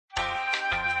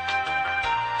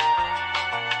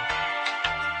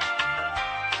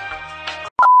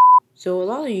So a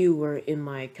lot of you were in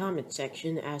my comment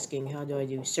section asking how do I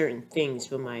do certain things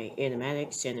for my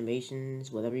animatics,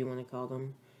 animations, whatever you want to call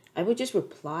them. I would just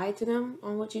reply to them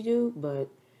on what you do, but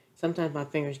sometimes my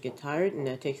fingers get tired and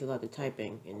that takes a lot of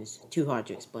typing and it's too hard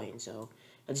to explain. So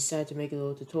I decided to make a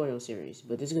little tutorial series,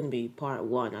 but this is going to be part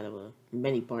 1 out of a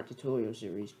many-part tutorial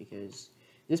series because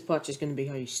this part's just going to be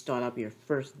how you start up your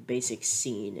first basic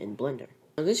scene in Blender.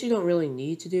 Now, this you don't really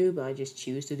need to do, but I just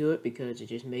choose to do it because it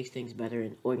just makes things better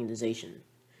in organization.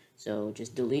 So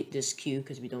just delete this cue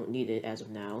because we don't need it as of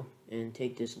now, and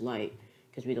take this light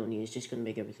because we don't need it. It's just going to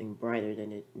make everything brighter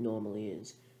than it normally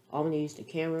is. All we need is the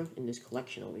camera and this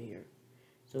collection over here.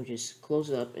 So just close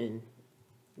it up and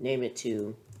name it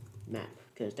to map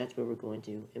because that's where we're going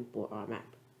to import our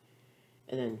map.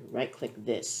 And then right click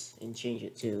this and change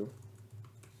it to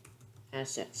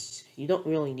assets. You don't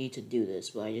really need to do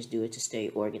this, but I just do it to stay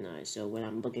organized. So when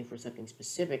I'm looking for something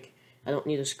specific, I don't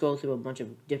need to scroll through a bunch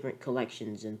of different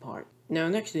collections and parts. Now,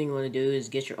 next thing you want to do is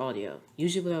get your audio.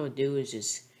 Usually what I would do is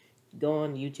just go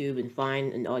on YouTube and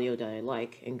find an audio that I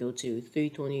like and go to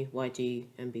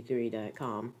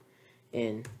 320ytmp3.com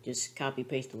and just copy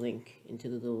paste the link into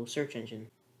the little search engine.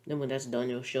 Then when that's done,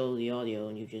 it'll show the audio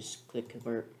and you just click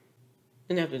convert.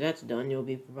 And after that's done, you'll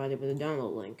be provided with a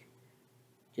download link.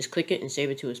 Just click it and save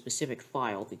it to a specific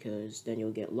file because then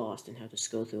you'll get lost and have to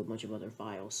scroll through a bunch of other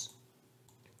files.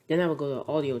 Then I will go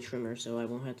to audio trimmer so I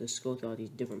won't have to scroll through all these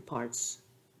different parts.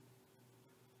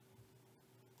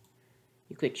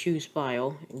 You click choose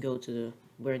file and go to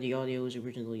where the audio is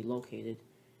originally located.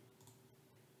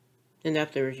 Then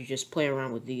afterwards you just play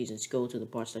around with these and go to the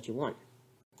parts that you want.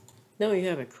 Now you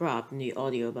have it cropped and the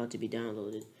audio about to be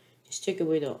downloaded. Just take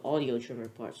away the audio trimmer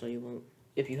part so you won't,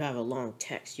 if you have a long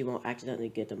text, you won't accidentally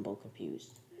get them both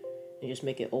confused. And just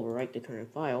make it overwrite the current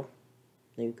file.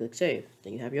 Then you click save.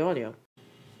 Then you have your audio.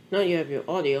 Now you have your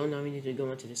audio, now we need to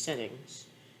go into the settings.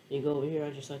 You go over here, I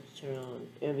just like to turn on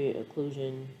ambient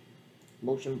occlusion,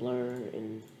 motion blur,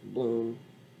 and bloom.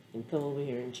 And come over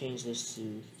here and change this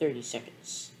to 30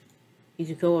 seconds. You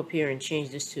can go up here and change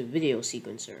this to video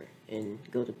sequencer. And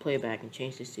go to playback and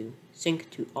change this to sync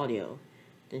to audio.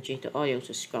 Then change the audio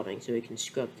to scrubbing so it can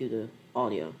scrub through the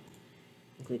audio.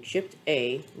 And click Shift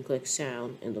A and click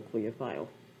sound and look for your file.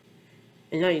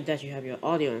 And now that you have your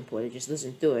audio imported, just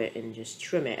listen through it and just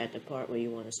trim it at the part where you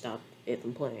want to stop it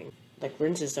from playing. Like for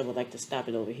instance, I would like to stop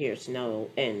it over here, so now it'll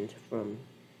end from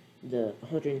the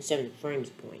 107 frames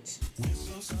points.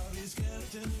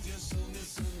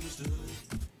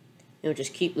 It'll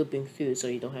just keep looping through so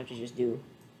you don't have to just do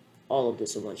all of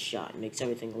this in one shot. It makes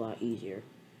everything a lot easier.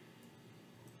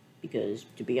 Because,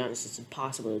 to be honest, it's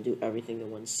impossible to do everything in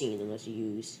one scene unless you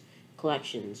use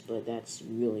collections, but that's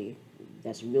really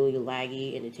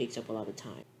laggy and it takes up a lot of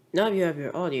time. Now if you have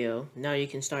your audio, now you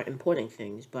can start importing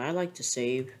things, but I like to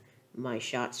save my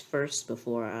shots first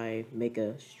before I make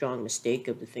a strong mistake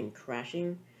of the thing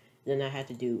crashing. Then I have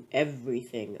to do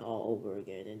everything all over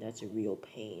again, and that's a real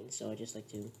pain. So I just like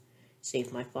to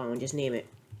save my file and just name it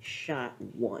shot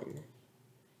 1.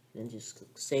 Then just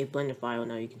save Blender file.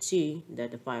 Now you can see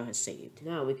that the file has saved.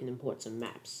 Now we can import some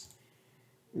maps.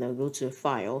 Now go to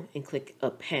File and click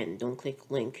Append. Don't click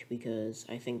Link because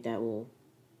I think that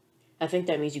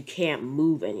means you can't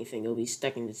move anything. It'll be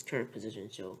stuck in its current position.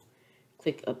 So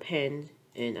click Append,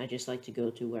 and I just like to go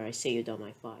to where I saved all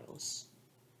my files.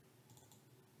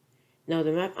 Now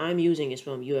the map I'm using is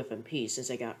from UFMP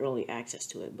since I got early access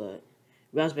to it, but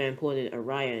Raspberry imported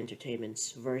Araya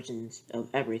Entertainment's versions of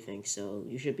everything, so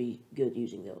you should be good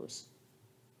using those.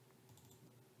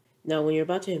 Now when you're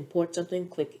about to import something,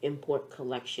 click Import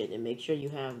Collection and make sure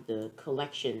you have the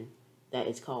collection that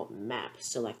is called Map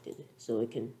selected, so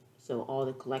all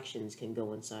the collections can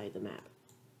go inside the map.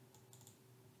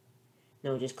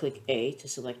 Now just click A to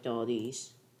select all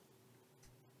these,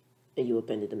 and you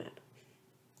appended the map.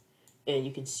 And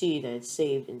you can see that it's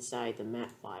saved inside the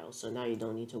map file, so now you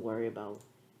don't need to worry about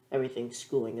everything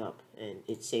screwing up and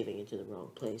it's saving into the wrong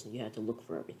place and you have to look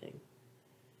for everything.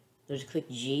 So just click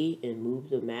G and move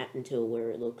the map until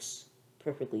where it looks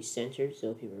perfectly centered,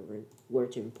 so if you were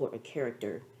to import a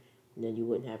character, then you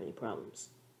wouldn't have any problems.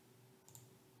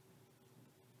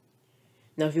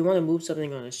 Now if you want to move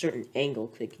something on a certain angle,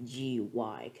 click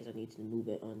GY because I need to move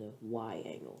it on the Y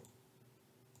angle.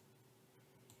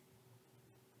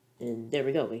 And there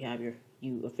we go,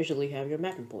 you officially have your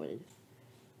map imported.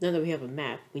 Now that we have a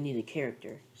map, we need a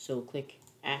character. So click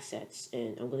Assets,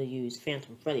 and I'm going to use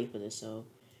Phantom Freddy for this, so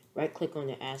right click on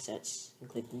the Assets and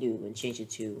click New and change it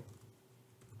to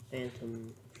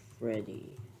Phantom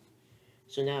Freddy.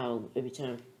 So now, every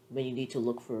time when you need to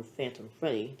look for Phantom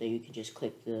Freddy, then you can just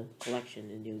click the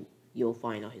collection and you'll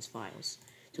find all his files.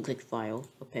 So click File,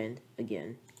 Append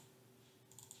again,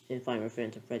 and find where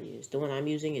Phantom Freddy is. The one I'm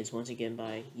using is once again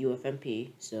by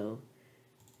UFMP. So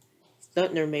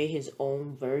Stuttner made his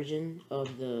own version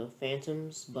of the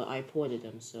Phantoms, but I ported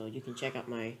them, so you can check out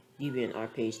my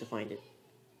DeviantArt page to find it.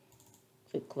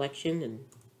 Click Collection and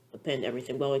append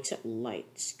everything, well, except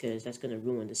lights, because that's going to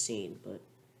ruin the scene, but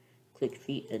click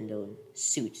Feet and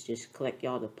suits. Just collect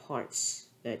all the parts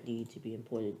that need to be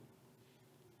imported.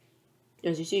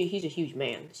 As you see, he's a huge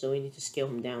man, so we need to scale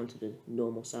him down to the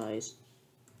normal size.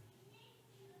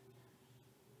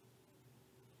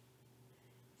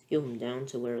 Scale him down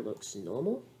to where it looks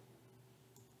normal.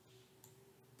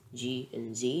 G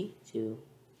and Z to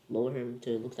lower him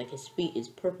to look like his feet is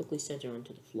perfectly centered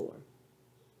onto the floor.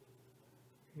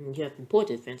 And you have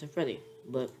imported Phantom Freddy,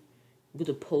 but go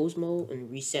to pose mode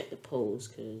and reset the pose,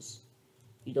 because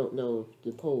you don't know if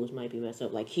the pose might be messed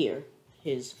up. Like here,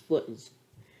 his foot's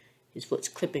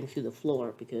clipping through the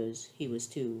floor because he was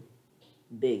too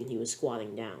big and he was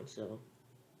squatting down. So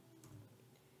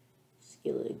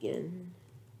scale it again,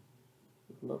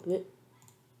 come up a bit.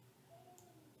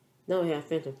 Now we have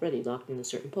Phantom Freddy locked in a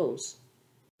certain pose.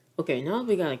 Okay, now that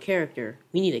we got a character,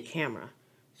 we need a camera.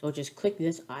 So just click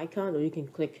this icon, or you can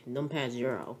click numpad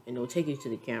 0, and it'll take you to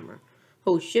the camera.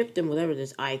 Hold shift and whatever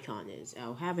this icon is.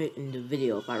 I'll have it in the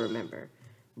video if I remember.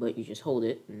 But you just hold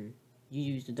it, and you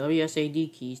use the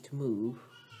WSAD keys to move.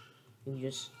 You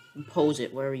just pose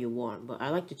it wherever you want. But I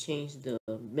like to change the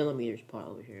millimeters part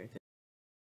over here,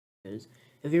 because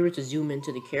if you were to zoom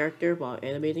into the character while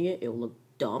animating it, it'll look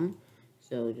dumb.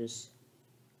 So just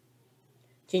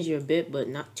change it a bit, but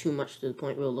not too much to the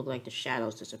point where it'll look like the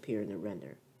shadows disappear in the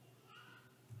render.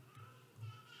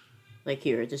 Like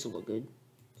here, this will look good.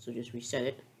 So just reset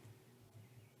it.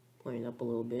 Point it up a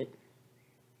little bit.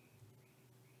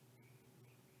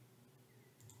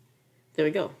 There we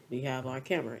go. We have our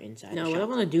camera inside. Now, what I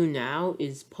want to do now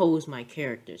is pose my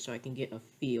character so I can get a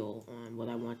feel on what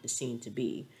I want the scene to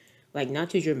be. Like, not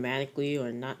too dramatically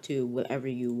or not to whatever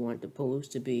you want the pose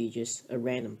to be, just a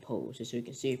random pose, just so you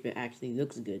can see if it actually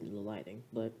looks good in the lighting.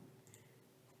 But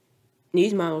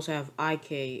these models have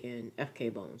IK and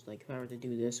FK bones. Like, if I were to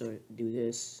do this or do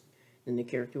this, then the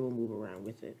character will move around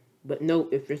with it. But note,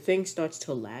 if your thing starts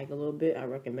to lag a little bit, I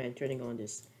recommend turning on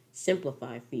this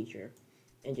simplify feature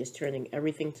and just turning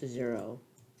everything to 0,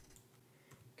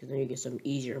 because then you get some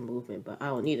easier movement. But I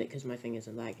don't need it because my thing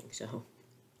isn't lagging, so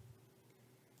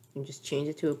you can just change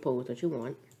it to a pose that you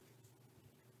want.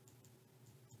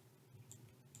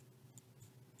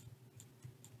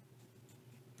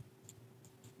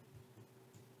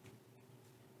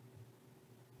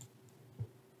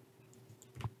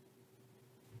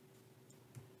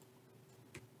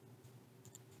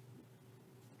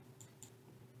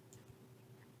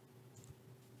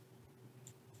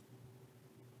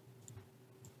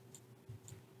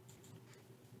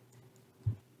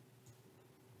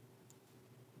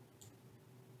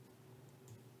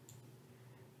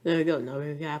 There we go. Now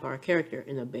we have our character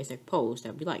in a basic pose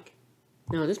that we like.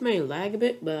 Now this may lag a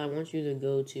bit, but I want you to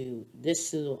go to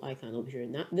this little icon over here.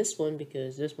 Not this one,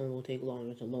 because this one will take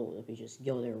longer to load if you just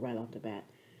go there right off the bat.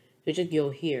 So just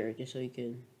go here, just so you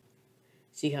can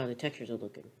see how the textures are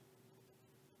looking.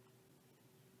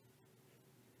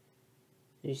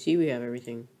 You see we have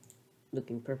everything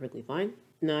looking perfectly fine.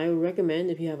 Now I would recommend,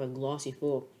 if you have a glossy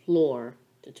floor,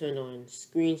 to turn on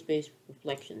screen space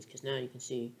reflections, because now you can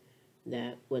see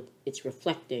that what it's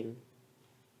reflecting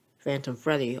Phantom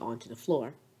Freddy onto the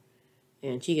floor,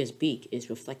 and Chica's beak is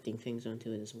reflecting things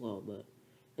onto it as well. But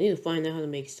I need to find out how to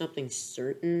make something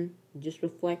certain just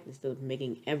reflect instead of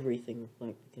making everything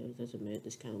reflect, because that's a minute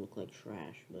this kind of look like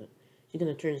trash. But you're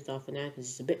gonna turn this off for now because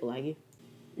it's a bit laggy.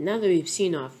 Now that we've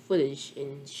seen our footage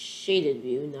in shaded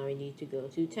view, now we need to go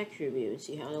to texture view and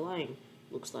see how the lighting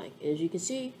looks like. And as you can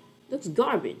see, it looks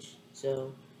garbage.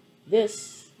 So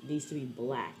this needs to be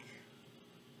black.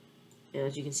 And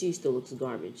as you can see, it still looks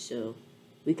garbage. So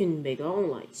we can make our own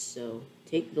lights. So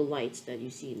take the lights that you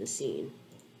see in the scene.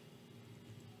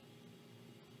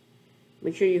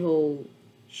 Make sure you hold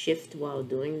shift while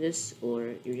doing this,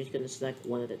 or you're just going to select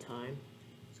one at a time.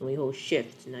 So when you hold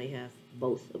shift, now you have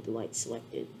both of the lights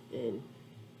selected. And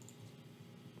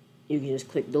you can just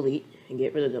click delete and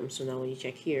get rid of them. So now when you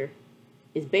check here,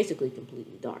 it's basically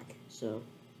completely dark. So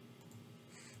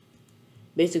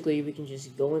basically we can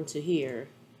just go into here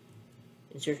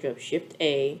and search up Shift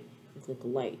A and click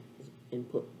light and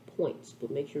put points.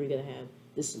 But make sure we gotta have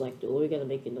this selected, or we gotta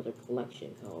make another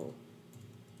collection called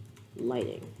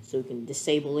lighting, so we can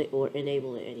disable it or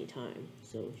enable it anytime.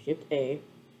 So Shift A,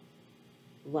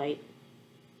 light,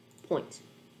 point.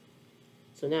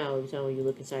 So now every time you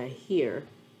look inside here,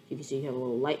 you can see you have a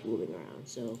little light moving around.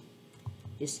 So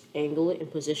just angle it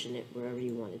and position it wherever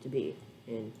you want it to be.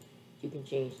 And you can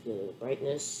change the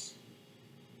brightness.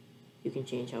 You can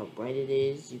change how bright it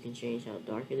is. You can change how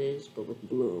dark it is. But with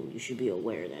bloom, you should be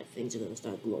aware that things are going to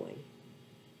start glowing.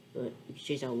 But you can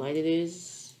change how light it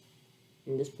is.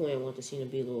 At this point, I want the scene to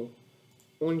be a little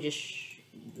orangish,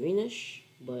 greenish.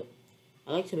 But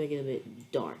I like to make it a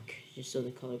bit dark, just so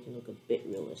the color can look a bit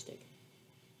realistic.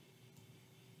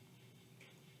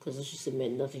 Because let's just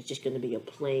admit, nothing's just going to be a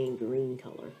plain green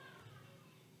color.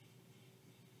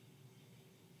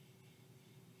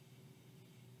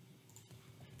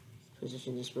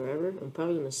 Position this wherever. I'm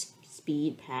probably going to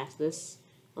speed past this,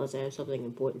 unless I have something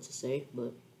important to say,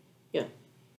 but yeah.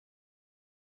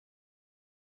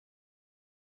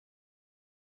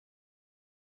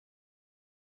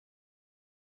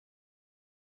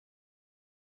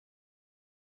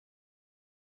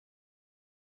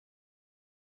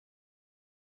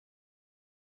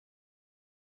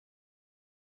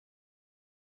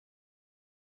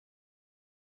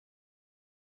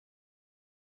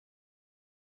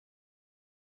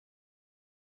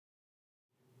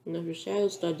 Now if your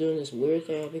shadows start doing this weird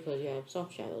thing because you have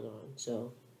soft shadows on,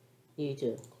 so you need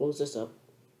to close this up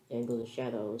and go to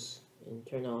shadows and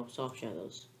turn off soft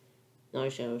shadows. Now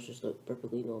your shadows just look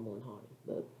perfectly normal and hard,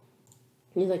 but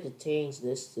you like to change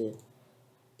this to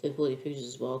quality pictures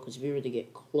as well, because if you were to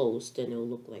get close, then it'll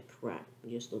look like crap.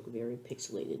 It just look very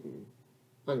pixelated and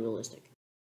unrealistic.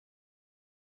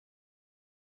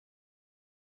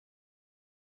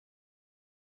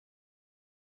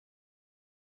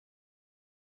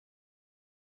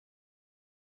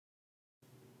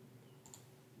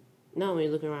 Now when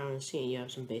you look around the scene, you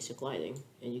have some basic lighting,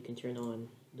 and you can turn on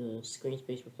the screen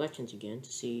space reflections again to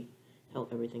see how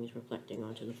everything is reflecting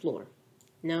onto the floor.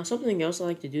 Now something else I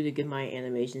like to do to give my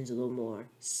animations a little more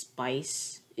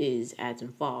spice is add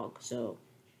some fog. So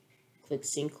click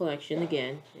Scene Collection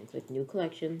again, and click New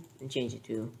Collection, and change it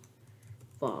to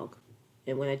Fog.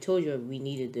 And when I told you we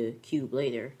needed the cube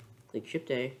later, click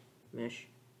Shift-A, Mesh,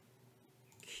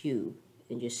 Cube,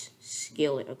 and just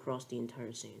scale it across the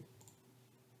entire scene.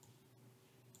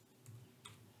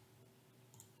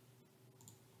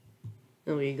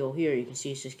 Now when you go here, you can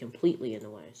see it's just completely in the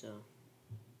way, so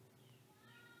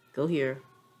go here,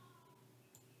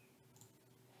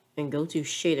 and go to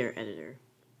Shader Editor.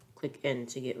 Click N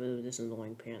to get rid of this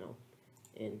annoying panel,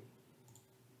 and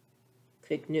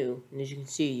click New, and as you can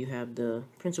see, you have the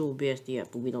principal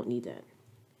BSDF, but we don't need that.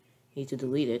 You need to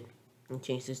delete it, and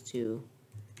change this to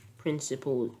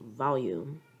Principal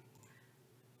Volume.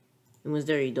 And once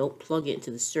there, you don't plug it into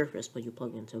the surface, but you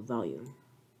plug it into volume.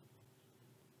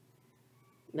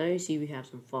 Now you see we have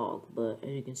some fog, but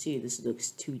as you can see, this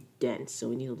looks too dense, so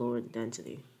we need to lower the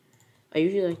density. I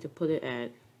usually like to put it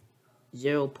at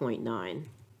 0.9.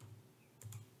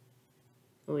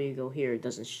 When you go here, it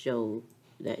doesn't show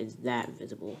that it's that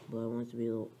visible, but I want it to be a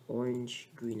little orange,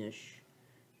 greenish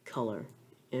color,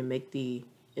 and make the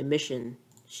emission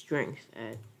strength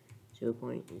at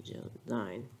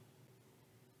 0.09.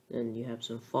 Then you have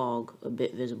some fog a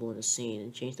bit visible in the scene,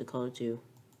 and change the color to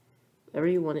whatever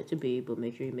you want it to be, but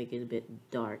make sure you make it a bit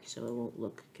dark so it won't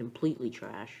look completely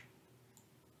trash.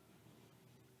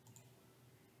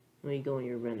 When you go in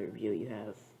your render view, you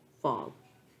have fog,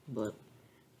 but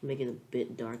make it a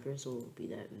bit darker so it won't be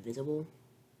that visible.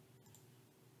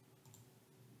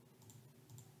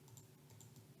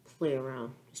 Play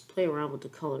around. Just play around with the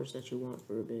colors that you want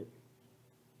for a bit.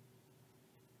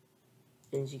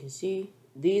 And as you can see,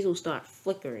 these will start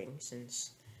flickering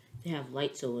since they have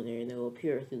lights over there and they'll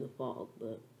appear through the fog,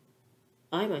 but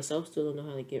I myself still don't know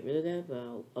how to get rid of that, but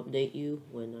I'll update you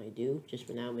when I do. Just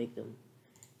for now,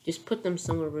 just put them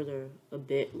somewhere where they're a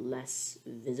bit less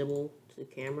visible to the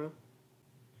camera.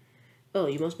 Oh,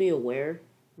 you must be aware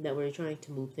that we're trying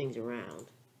to move things around.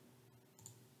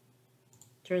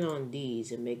 Turn on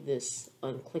these and make this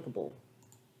unclickable.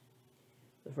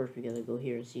 But first we gotta go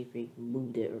here and see if we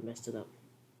moved it or messed it up.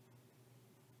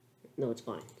 No, it's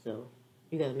fine. So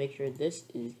you gotta make sure this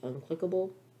is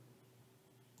unclickable.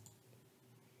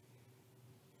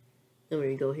 Then when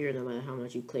you go here, no matter how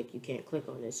much you click, you can't click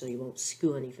on it, so you won't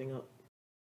screw anything up.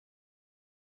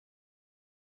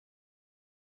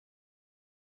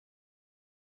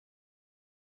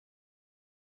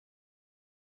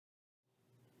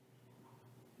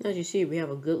 As you see, we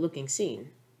have a good looking scene,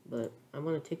 but I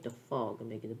want to take the fog and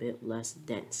make it a bit less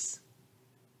dense.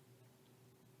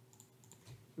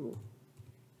 Ooh,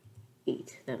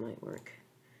 8, that might work.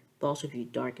 But also if you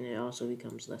darken it, it also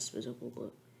becomes less visible,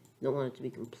 but you don't want it to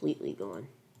be completely gone.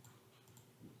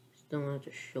 Just don't want it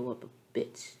to show up a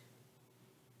bit.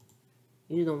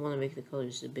 You don't want to make the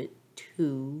colors a bit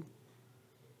too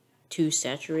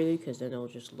saturated, because then it'll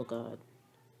just look odd.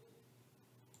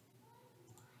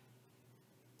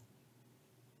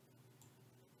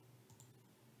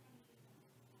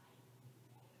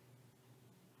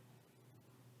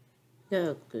 That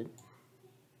looks good.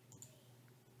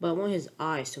 But I want his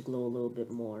eyes to glow a little bit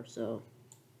more, so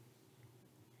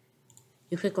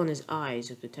you click on his eyes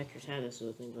if the textures have that sort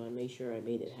of thing, but I made sure I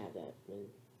made it have that. And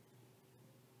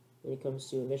when it comes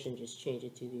to emission, just change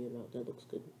it to the amount. That looks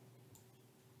good.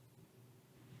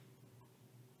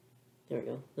 There we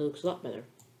go. That looks a lot better.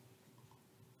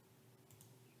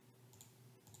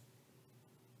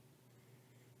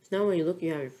 Now when you look,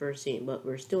 you have your first scene, but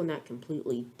we're still not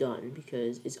completely done,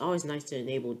 because it's always nice to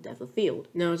enable depth of field.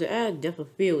 Now to add depth of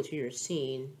field to your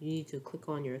scene, you need to click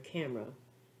on your camera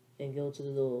and go to the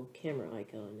little camera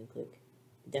icon and click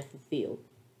depth of field.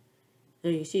 Now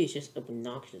you can see it's just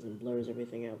obnoxious and blurs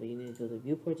everything out, but you need to go to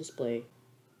viewport display,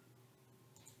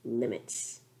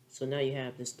 limits. So now you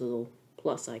have this little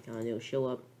plus icon. It'll show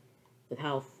up with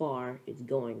how far it's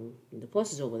going, and the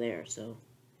plus is over there, so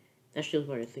that shows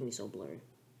why the thing is so blurred.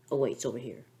 Oh wait, it's over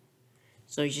here.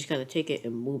 So you just gotta take it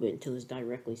and move it until it's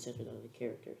directly centered on the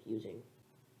character using.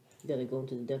 You gotta go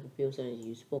into the depth of field settings,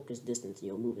 use focus distance, and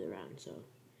you'll move it around. So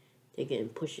take it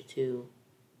and push it to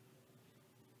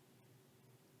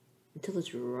until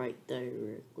it's right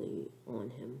directly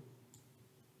on him.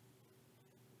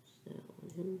 Is that on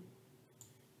him?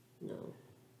 No.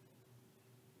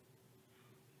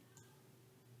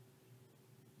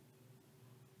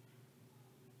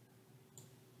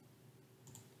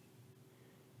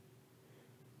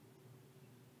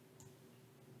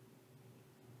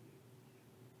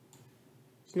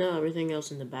 So now everything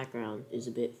else in the background is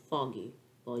a bit foggy,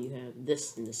 while you have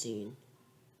this in the scene,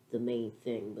 the main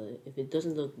thing. But if it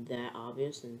doesn't look that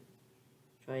obvious, then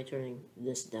try turning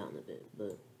this down a bit.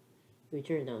 But if you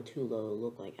turn it down too low, it'll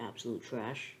look like absolute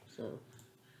trash. So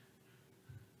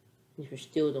if you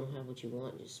still don't have what you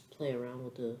want, just play around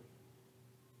with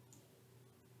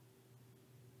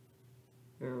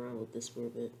this for a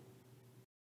bit.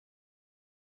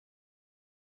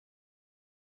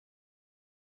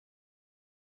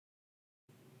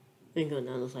 Then go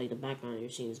down, looks like the background of your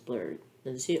scene is blurred.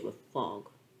 Then to see it with fog,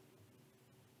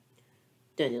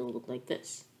 then it'll look like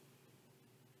this.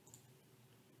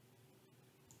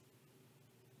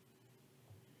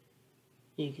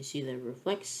 You can see that it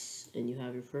reflects, and you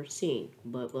have your first scene.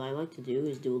 But what I like to do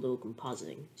is do a little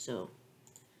compositing. So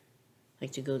I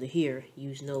like to go to here,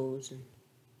 use nose, and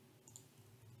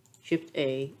Shift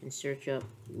A, and search up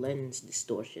lens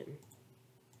distortion,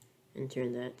 and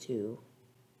turn that to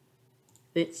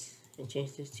bits, and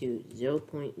change this to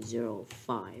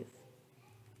 0.05.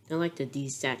 I like to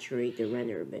desaturate the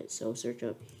render a bit, so search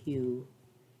up hue,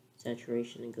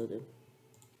 saturation, and go to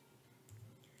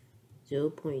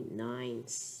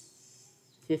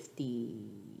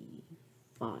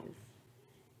 0.955.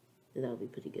 That'll be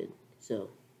pretty good. So,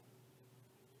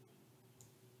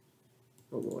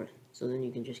 no more. So then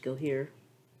you can just go here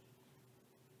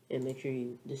and make sure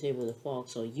you disable the fog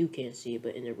so you can't see it,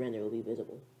 but in the render it will be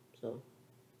visible. So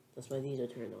that's why these are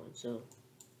turned on. So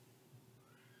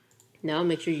now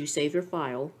make sure you save your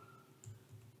file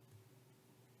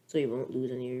so you won't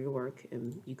lose any of your work,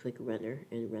 and you click render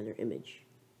and render image.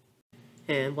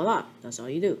 And voila, that's all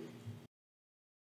you do.